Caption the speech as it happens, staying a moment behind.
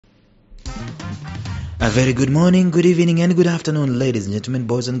A very good morning, good evening, and good afternoon, ladies and gentlemen,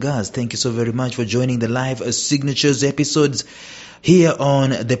 boys and girls. Thank you so very much for joining the live signatures episodes here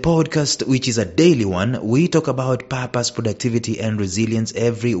on the podcast, which is a daily one. We talk about purpose, productivity, and resilience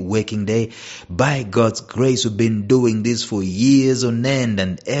every working day. By God's grace, we've been doing this for years on end,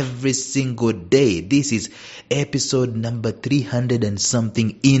 and every single day. This is episode number 300 and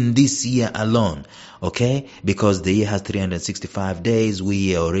something in this year alone. Okay, because the year has 365 days.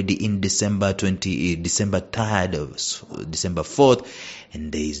 We are already in December 3rd of December 4th,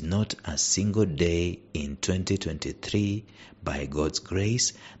 and there is not a single day in 2023 by God's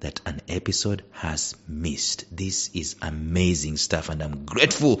grace that an episode has missed. This is amazing stuff, and I'm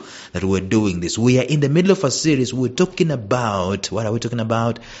grateful that we're doing this. We are in the middle of a series. We're talking about, what are we talking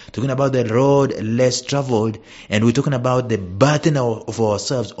about? Talking about the road less traveled, and we're talking about the burden of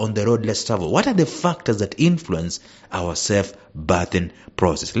ourselves on the road less traveled. What are the factors that influence our self-birthing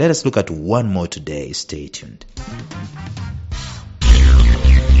process? Let us look at one more today. Stay tuned.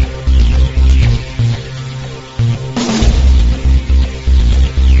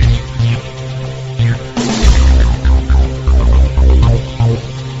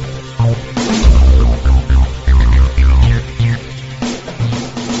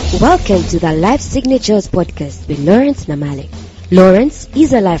 Welcome to the Life Signatures podcast with Lawrence Namale. Lawrence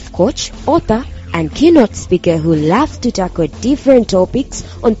is a life coach, author, and keynote speaker who loves to tackle different topics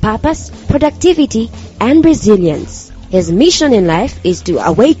on purpose, productivity, and resilience. His mission in life is to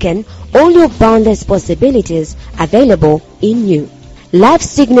awaken all your boundless possibilities available in you. Life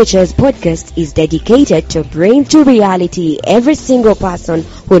Signatures podcast is dedicated to bring to reality every single person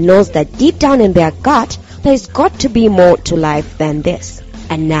who knows that deep down in their gut, there's got to be more to life than this.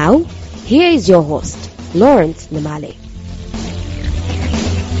 And now, here is your host, Lawrence Namale.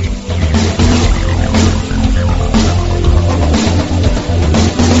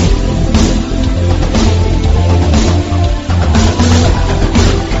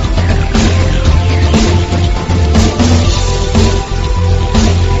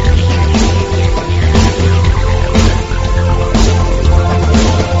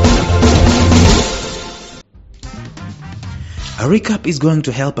 A recap is going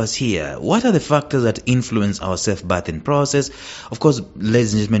to help us here. What are the factors that influence our self-birthing process? Of course,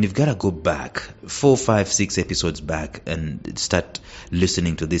 ladies and gentlemen, you've got to go back 4, 5, 6 episodes back and start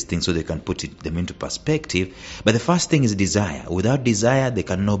listening to these things so they can put them into perspective. But the first thing is desire. Without desire, there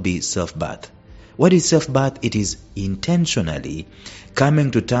cannot be self-birth. What is self-birth? It is intentionally coming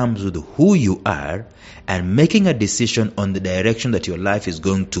to terms with who you are and making a decision on the direction that your life is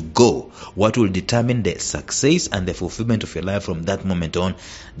going to go. What will determine the success and the fulfillment of your life from that moment on?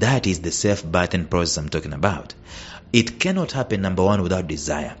 That is the self-birthing process I'm talking about. It cannot happen, number one, without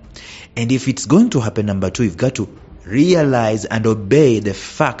desire. And if it's going to happen, number two, you've got to realize and obey the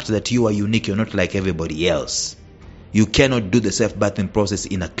fact that you are unique. You're not like everybody else. You cannot do the self-birthing process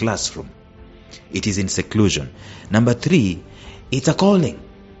in a classroom. It is in seclusion. Number three, it's a calling.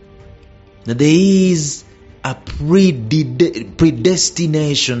 There is a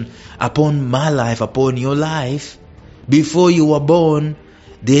predestination upon my life, upon your life. Before you were born,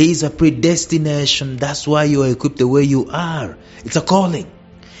 there is a predestination. That's why you are equipped the way you are. It's a calling.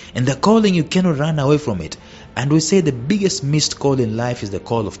 And the calling, you cannot run away from it. And we say the biggest missed call in life is the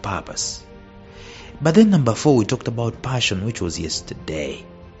call of purpose. But then number 4, we talked about passion, which was yesterday.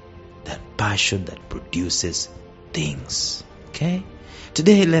 That passion that produces things. Okay?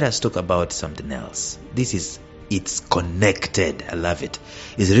 Today, let us talk about something else. It's connected. I love it.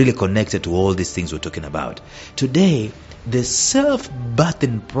 It's really connected to all these things we're talking about. Today, the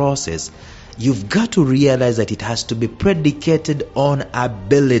self-birthing process, you've got to realize that it has to be predicated on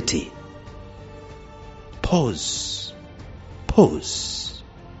ability. Pause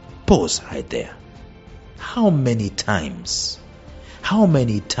right there. How many times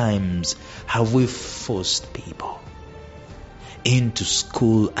have we forced people into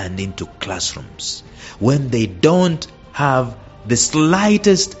school and into classrooms when they don't have the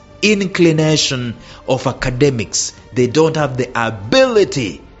slightest inclination of academics? They don't have the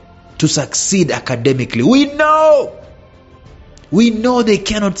ability to succeed academically. We know they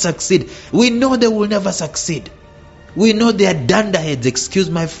cannot succeed. We know they will never succeed. We know they are dunderheads, excuse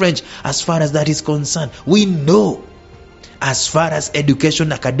my French, as far as that is concerned. We know as far as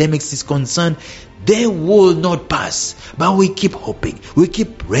education, academics is concerned, they will not pass. But we keep hoping, we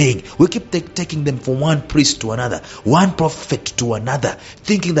keep praying, we keep taking them from one priest to another, one prophet to another,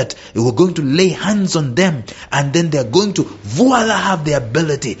 thinking that we're going to lay hands on them and then they're going to, voila, have the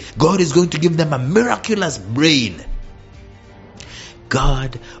ability. God is going to give them a miraculous brain.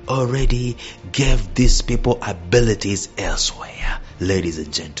 God already gave these people abilities elsewhere, ladies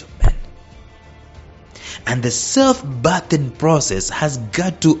and gentlemen. And the self-birthing process has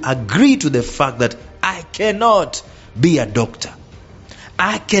got to agree to the fact that I cannot be a doctor.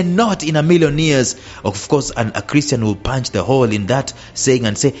 I cannot in a million years. Of course, a Christian will punch the hole in that saying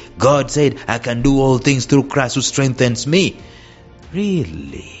and say, God said, I can do all things through Christ who strengthens me.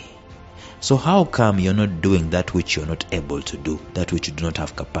 Really? So how come you're not doing that which you're not able to do, that which you do not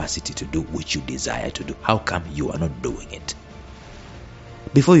have capacity to do, which you desire to do? How come you are not doing it?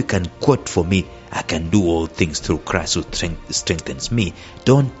 Before you can quote for me, I can do all things through Christ who strengthens me,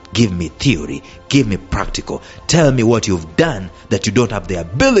 don't give me theory, give me practical. Tell me what you've done that you don't have the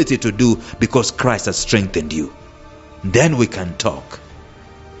ability to do because Christ has strengthened you. Then we can talk.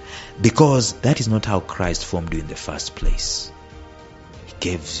 Because that is not how Christ formed you in the first place. He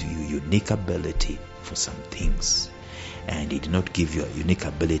gives you unique ability for some things. And He did not give you a unique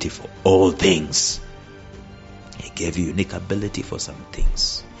ability for all things. He gave you unique ability for some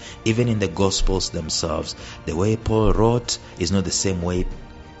things. Even in the Gospels themselves, the way Paul wrote is not the same way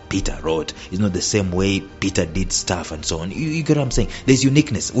Peter wrote. It's not the same way Peter did stuff and so on. You get what I'm saying? There's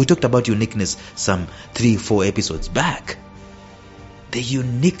uniqueness. We talked about uniqueness some 3-4 episodes back. The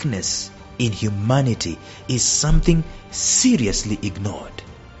uniqueness in humanity is something seriously ignored.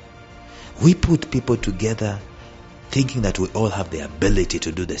 We put people together thinking that we all have the ability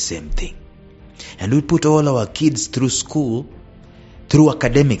to do the same thing. And we put all our kids through school, through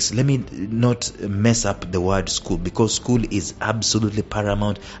academics. Let me not mess up the word school, because school is absolutely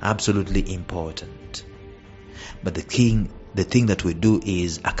paramount, absolutely important. But the thing that we do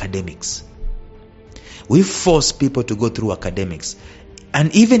is academics. We force people to go through academics.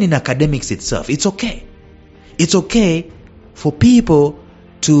 And even in academics itself, it's okay. It's okay for people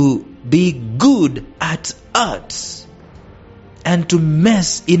to be good at arts and to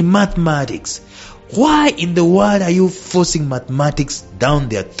mess in mathematics. Why in the world are you forcing mathematics down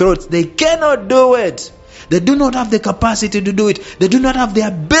their throats? They cannot do it. They do not have the capacity to do it. They do not have the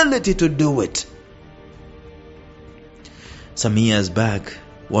ability to do it. Some years back,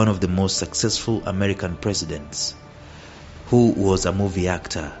 one of the most successful American presidents, who was a movie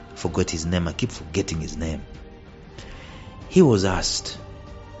actor, forgot his name, I keep forgetting his name. He was asked,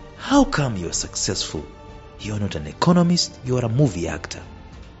 how come you're successful? You're not an economist, you're a movie actor.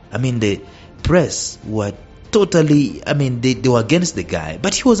 I mean, the press were totally, they were against the guy,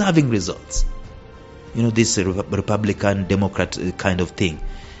 but he was having results. You know, this Republican Democrat kind of thing.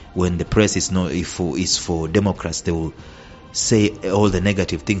 When the press is for Democrats, they will say all the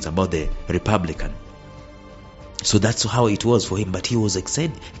negative things about the Republican. So that's how it was for him, but he was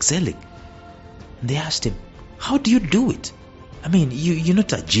excelling. And they asked him, how do you do it? I mean, you're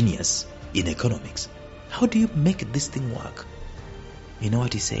not a genius in economics. How do you make this thing work? You know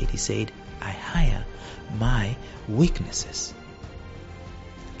what he said? He said, I hire my weaknesses.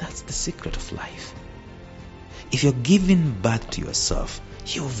 That's the secret of life. If you're giving birth to yourself,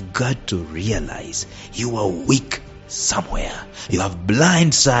 you've got to realize you are weak somewhere. You have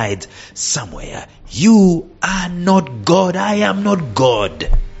blind sides somewhere. You are not God. I am not God.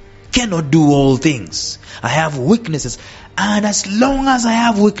 Cannot do all things. I have weaknesses. And as long as I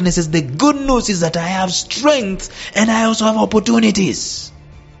have weaknesses, the good news is that I have strength and I also have opportunities.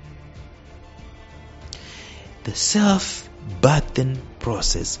 The self-birthing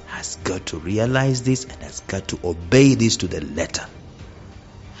process has got to realize this and has got to obey this to the letter.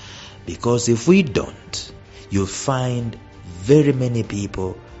 Because if we don't, you'll find very many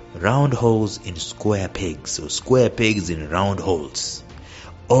people round holes in square pegs, or square pegs in round holes,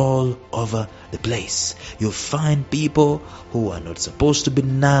 all over the place. You'll find people who are not supposed to be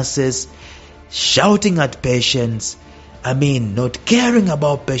nurses shouting at patients, not caring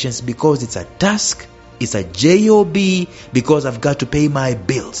about patients because it's a task, it's a job, because I've got to pay my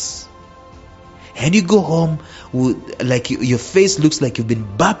bills. And you go home with, your face looks like you've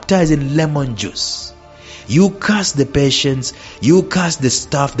been baptized in lemon juice. You curse the patients, you curse the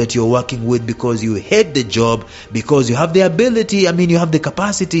staff that you're working with because you hate the job, because you have the ability, you have the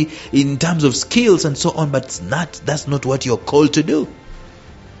capacity in terms of skills and so on, but that's not what you're called to do.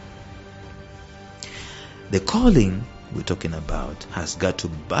 The calling we're talking about has got to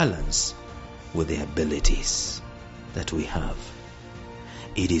balance with the abilities that we have.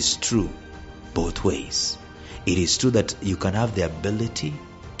 It is true both ways. It is true that you can have the ability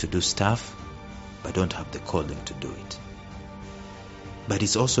to do stuff but don't have the calling to do it. But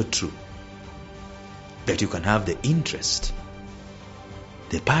it's also true that you can have the interest,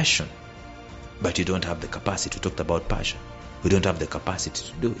 the passion, but you don't have the capacity. We talked about passion. We don't have the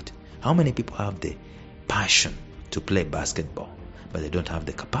capacity to do it. How many people have the passion to play basketball, but they don't have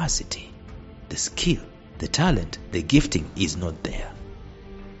the capacity, the skill, the talent, the gifting is not there?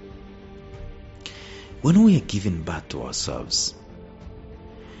 when we are giving birth to ourselves,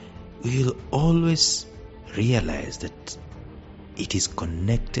 we will always realize that it is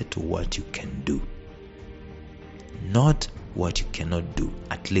connected to what you can do, not what you cannot do,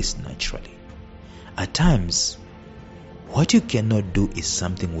 at least naturally. At times, what you cannot do is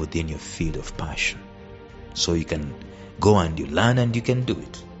something within your field of passion. So you can go and you learn and you can do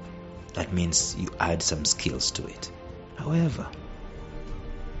it. That means you add some skills to it. However,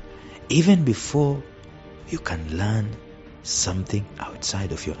 even before you can learn something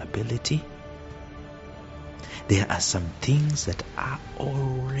outside of your ability, there are some things that are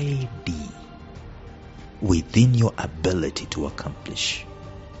already within your ability to accomplish,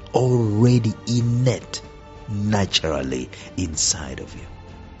 already innate, naturally inside of you.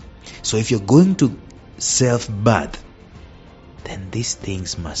 So if you're going to self-birth, then these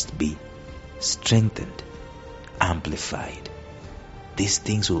things must be strengthened, amplified. These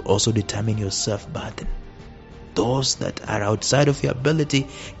things will also determine your self-birthing. Those that are outside of your ability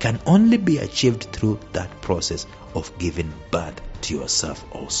can only be achieved through that process of giving birth to yourself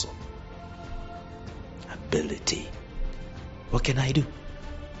also. Ability. What can I do?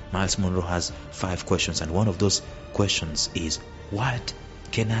 Miles Monroe has 5 questions, and one of those questions is, what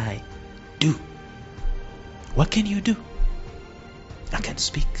can I do? What can you do? I can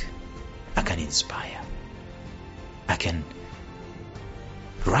speak. I can inspire. I can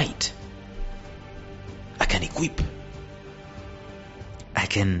write. I can equip. I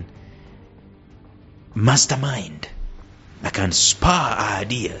can mastermind. I can spar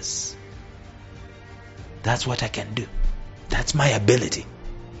ideas. That's what I can do. That's my ability.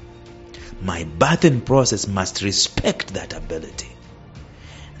 My birthing process must respect that ability.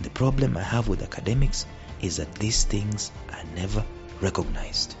 And the problem I have with academics is that these things are never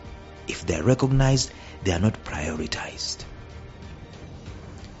recognized. If they are recognized, they are not prioritized.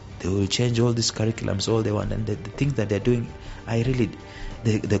 They will change all these curriculums all they want, and the things that they're doing,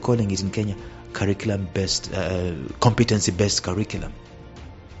 they're calling it in Kenya curriculum-based, competency-based curriculum.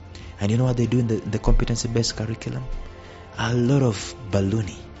 And you know what they do in the competency-based curriculum? A lot of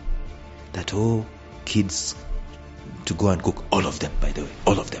baloney. That kids to go and cook, all of them, by the way,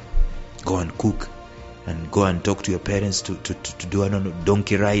 all of them, go and cook and go and talk to your parents to do a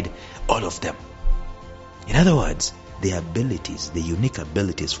donkey ride, all of them. In other words, the abilities, the unique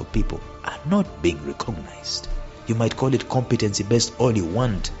abilities for people are not being recognized. You might call it competency based all you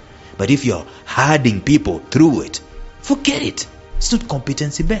want, but if you're herding people through it, forget it. It's not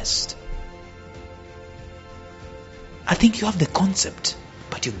competency based. I think you have the concept,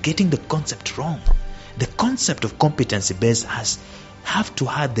 but you're getting the concept wrong. The concept of competency based have to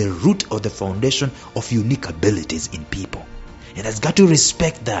have the root or the foundation of unique abilities in people. And has got to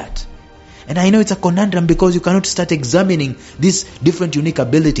respect that. And I know it's a conundrum because you cannot start examining these different unique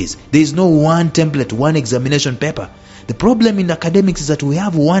abilities. There is no one template, one examination paper. The problem in academics is that we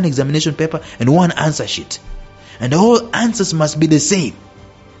have one examination paper and one answer sheet. And all answers must be the same.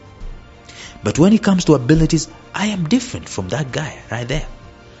 But when it comes to abilities, I am different from that guy right there.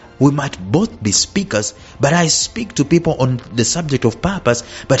 We might both be speakers, but I speak to people on the subject of purpose,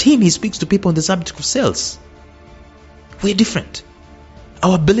 but he speaks to people on the subject of sales. We're different.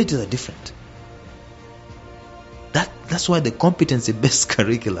 Our abilities are different. That's why the competency-based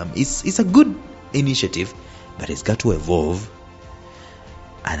curriculum is a good initiative, but it's got to evolve.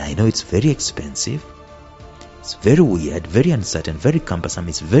 And I know it's very expensive. It's very weird, very uncertain, very cumbersome.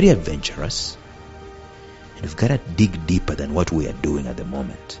 It's very adventurous. And we've got to dig deeper than what we are doing at the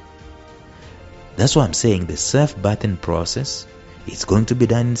moment. That's why I'm saying the self-birthing process is going to be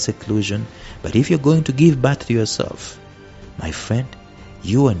done in seclusion. But if you're going to give birth to yourself, my friend,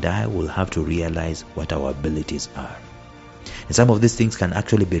 you and I will have to realize what our abilities are. And some of these things can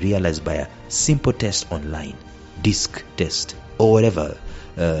actually be realized by a simple test online, DISC test, or whatever.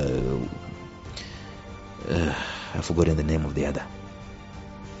 I've forgotten the name of the other.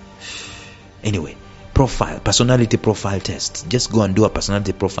 Anyway, personality profile test. Just go and do a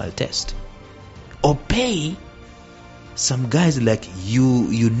personality profile test. Or pay some guys like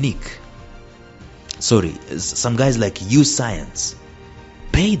some guys like Science.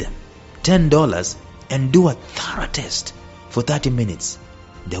 Pay them $10 and do a thorough test for 30 minutes.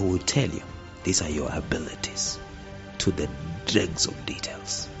 They will tell you these are your abilities to the dregs of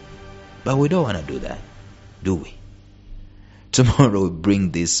details. But we don't want to do that, do we? Tomorrow we'll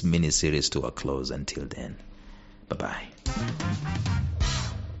bring this mini-series to a close. Until then, bye-bye.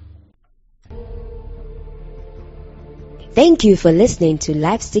 Thank you for listening to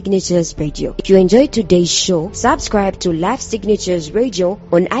Life Signatures Radio. If you enjoyed today's show, subscribe to Life Signatures Radio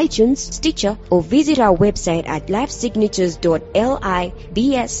on iTunes, Stitcher, or visit our website at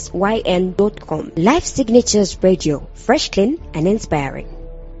lifesignatures.libsyn.com. Life Signatures Radio, fresh, clean, and inspiring.